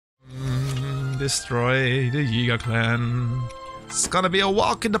destroy the Yiga clan. It's gonna be a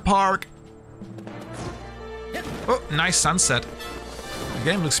walk in the park. Oh, nice sunset. The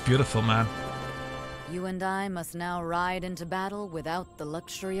game looks beautiful, man. You and I must now ride into battle without the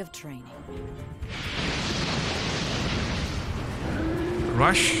luxury of training.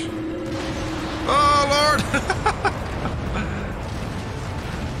 Rush. Oh, Lord!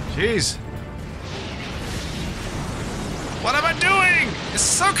 Jeez. What am I doing? It's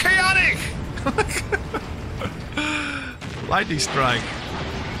so chaotic! Lightning strike.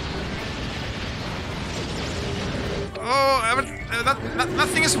 Oh,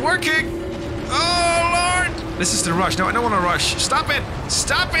 nothing is working! Oh, Lord! This is the rush. No, I don't want to rush. Stop it!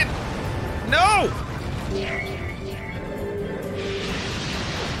 Stop it! No!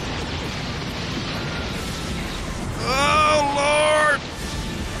 Oh, Lord!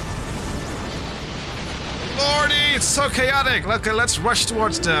 Lordy, it's so chaotic. Okay, let's rush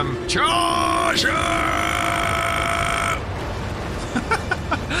towards them. Charge!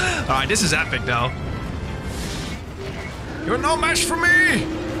 Alright, this is epic, though. You're no match for me!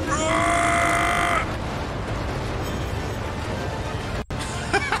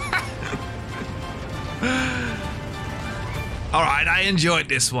 Alright, I enjoyed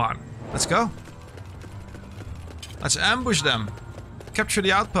this one. Let's go. Let's ambush them. Capture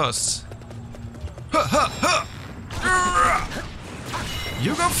the outposts. Ha ha ha!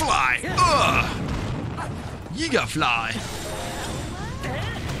 You go fly. Yiga fly.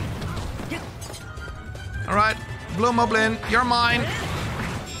 Alright, Blue Moblin, you're mine.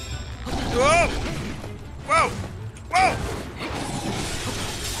 Whoa! Whoa! Whoa!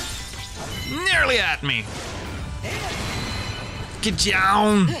 Nearly at me. Get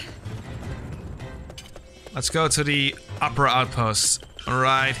down. Let's go to the upper outpost.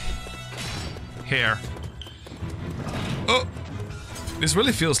 Right here. Oh! This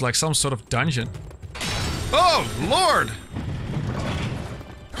really feels like some sort of dungeon. Oh, Lord!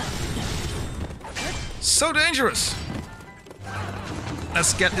 So dangerous!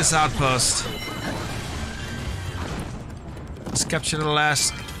 Let's get this outpost. Let's capture the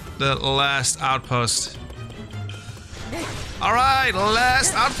last outpost. Alright,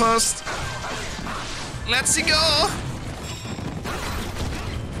 last outpost! Let's go!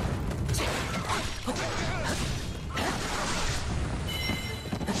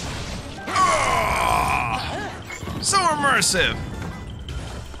 Oh, so immersive!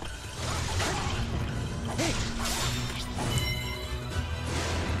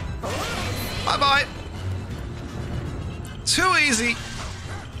 Bye-bye! Too easy!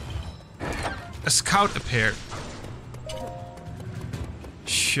 A scout appeared.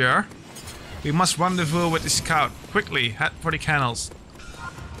 Sure. We must rendezvous with the scout. Quickly, head for the canals.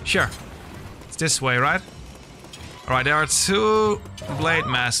 Sure. It's this way, right? Alright, there are two blade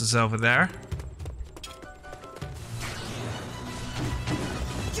masses over there.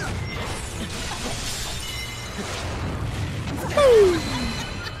 Woo!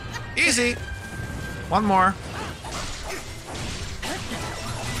 Easy. One more.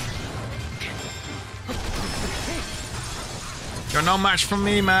 You're no match for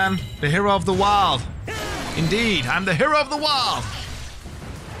me, man. The hero of the wild. Indeed, I'm the hero of the wild.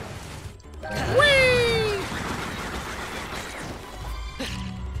 Whee!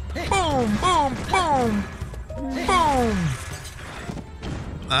 Boom, boom, boom. Boom.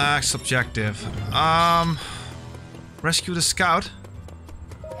 Subjective. Rescue the scout.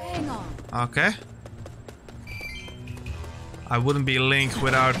 Hang on. Okay. I wouldn't be Link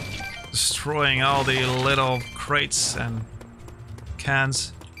without destroying all the little crates and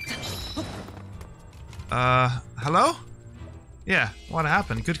cans. Hello? Yeah, what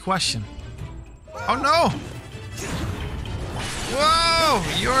happened? Good question. Oh no! Whoa!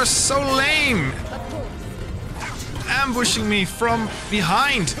 You're so lame! Ambushing me from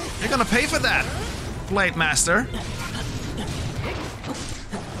behind! You're gonna pay for that, Blade Master.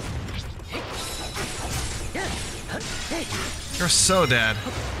 You're so dead.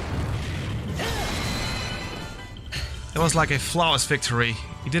 It was like a flawless victory.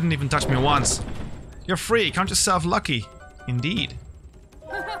 You didn't even touch me once. You're free, count yourself lucky. Indeed.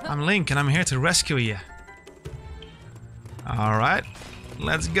 I'm Link and I'm here to rescue you. Alright.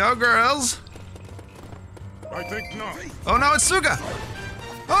 Let's go, girls. I think not. Oh no, it's Suga!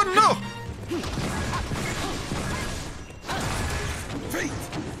 Oh no!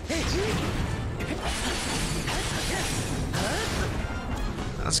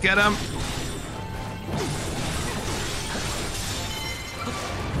 Let's get him.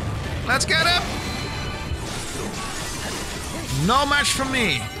 Let's get him! No match for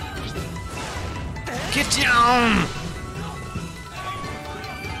me! Get down!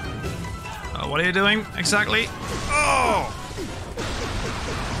 Oh what are you doing exactly? Oh!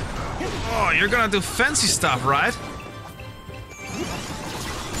 Oh, you're gonna do fancy stuff, right?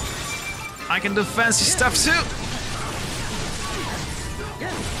 I can do fancy stuff too!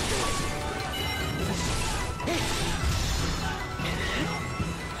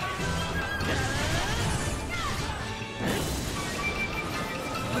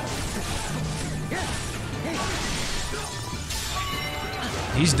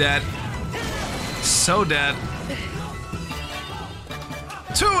 He's dead. So dead.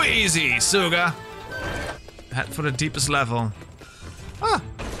 Too easy, Suga. Head for the deepest level. Ah,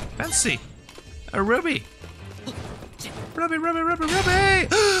 fancy. A ruby. Ruby, ruby, ruby, ruby.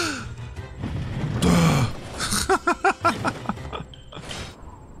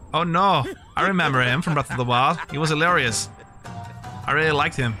 Oh no, I remember him from Breath of the Wild. He was hilarious. I really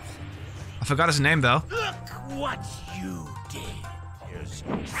liked him. I forgot his name though. Look what you did.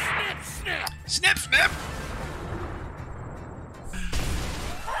 Snip, snip. Snip, snip.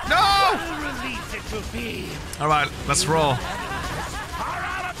 No! What a relief it will be. All right, let's roll. Far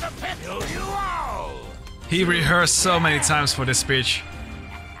out of the pit, you all. He rehearsed so many times for this speech.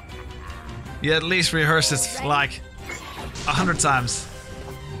 He at least rehearsed it like 100 times.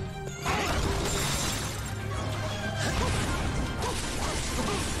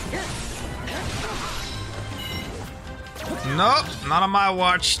 No, not on my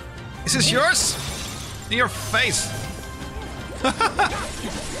watch. Is this yours? In your face.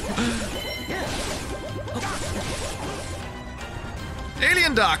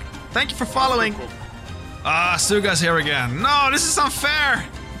 Alien Doc, thank you for following. Ah, Suga's here again. No, this is unfair.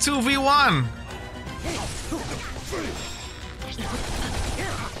 2v1.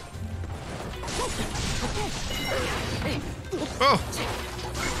 Oh.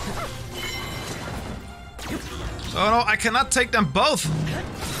 Oh no, I cannot take them both.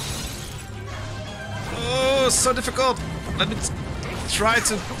 Oh, so difficult. Let me try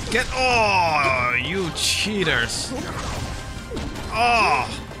to get... Oh, you cheaters. Oh.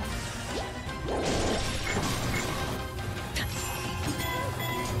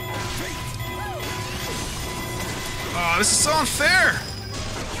 Oh, this is so unfair.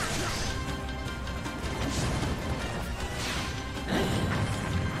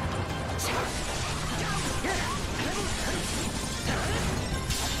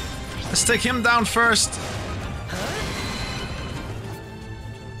 Let's take him down first.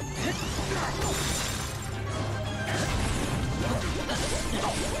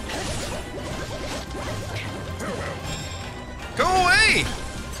 Go away!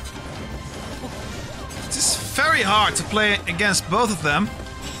 It is very hard to play against both of them.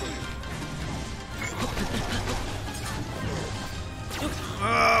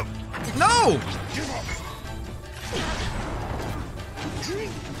 No!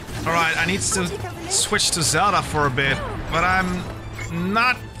 Alright, I need to switch to Zelda for a bit, but I'm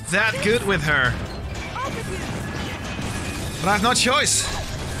not that good with her. But I have no choice.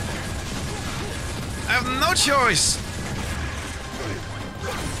 I have no choice.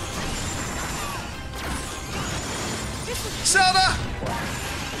 Zelda!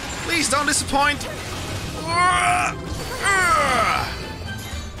 Please don't disappoint.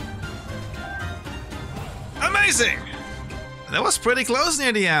 Amazing! That was pretty close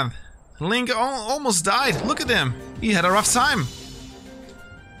near the end. Link almost died. Look at him. He had a rough time.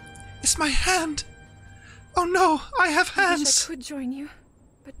 It's my hand. Oh no, I have hands. I wish I could join you,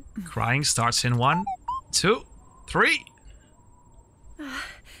 but... Crying starts in 1, 2, 3.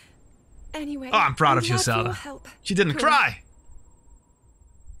 Anyway, Oh, I'm proud of you, love your Zelda. help. She didn't Really. cry.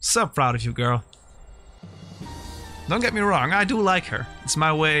 So proud of you, girl. Don't get me wrong, I do like her. It's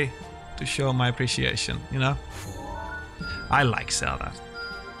my way to show my appreciation, you know? I like Zelda.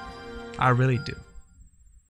 I really do.